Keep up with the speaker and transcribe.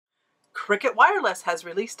Cricket Wireless has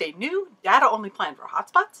released a new data-only plan for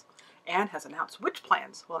hotspots and has announced which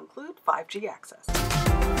plans will include 5G access.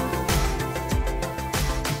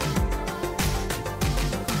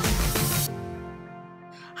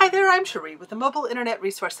 Hi there, I'm Cherie with the Mobile Internet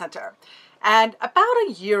Resource Center. And about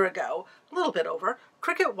a year ago, a little bit over,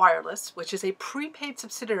 Cricket Wireless, which is a prepaid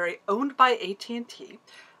subsidiary owned by AT&T,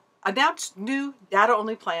 announced new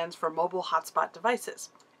data-only plans for mobile hotspot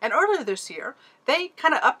devices. And earlier this year, they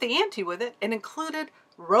kind of upped the ante with it and included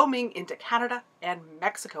roaming into Canada and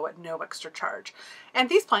Mexico at no extra charge. And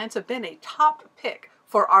these plans have been a top pick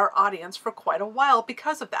for our audience for quite a while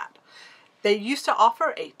because of that. They used to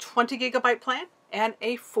offer a 20 gigabyte plan and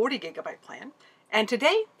a 40 gigabyte plan. And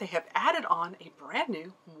today they have added on a brand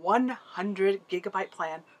new 100 gigabyte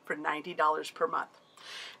plan for $90 per month.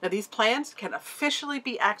 Now these plans can officially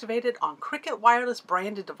be activated on Cricket Wireless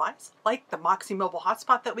branded device, like the Moxie mobile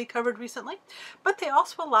hotspot that we covered recently, but they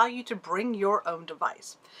also allow you to bring your own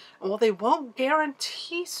device. And while they won't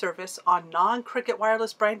guarantee service on non-Cricket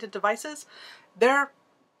Wireless branded devices,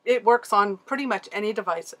 it works on pretty much any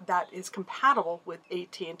device that is compatible with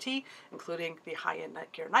AT&T, including the high-end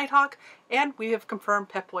Netgear Nighthawk, and we have confirmed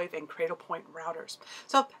Pepwave and Cradlepoint routers.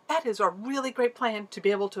 So that is a really great plan to be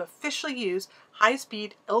able to officially use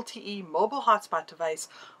high-speed LTE mobile hotspot device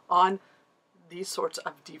on these sorts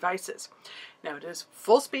of devices. Now it is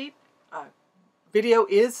full speed. Video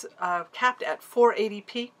is capped at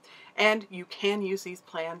 480p. And you can use these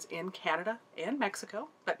plans in Canada and Mexico,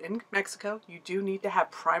 but in Mexico you do need to have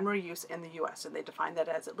primary use in the US, and they define that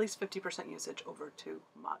as at least 50% usage over 2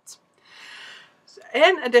 months.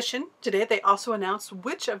 In addition, today they also announced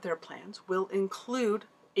which of their plans will include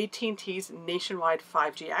AT&T's nationwide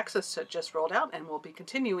 5G access that just rolled out and will be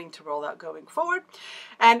continuing to roll out going forward.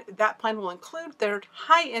 And that plan will include their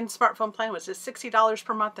high-end smartphone plan, which is $60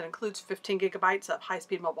 per month and includes 15 gigabytes of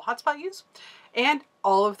high-speed mobile hotspot use. And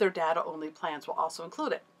all of their data-only plans will also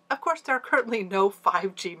include it. Of course, there are currently no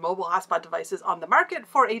 5G mobile hotspot devices on the market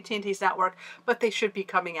for AT&T's network, but they should be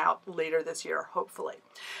coming out later this year, hopefully.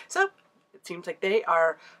 So it seems like they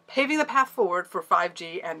are paving the path forward for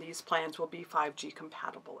 5G, and these plans will be 5G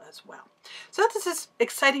compatible as well. So this is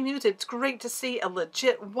exciting news. It's great to see a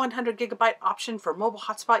legit 100 gigabyte option for mobile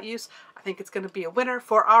hotspot use. I think it's going to be a winner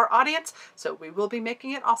for our audience, so we will be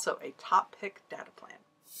making it also a top pick data plan.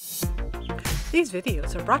 These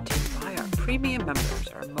videos are brought to you by our premium members,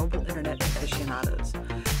 our mobile internet aficionados.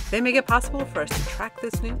 They make it possible for us to track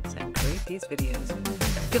this news and create these videos.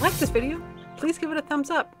 If you like this video, please give it a thumbs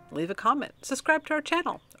up, leave a comment, subscribe to our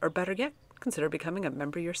channel, or better yet, consider becoming a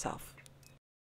member yourself.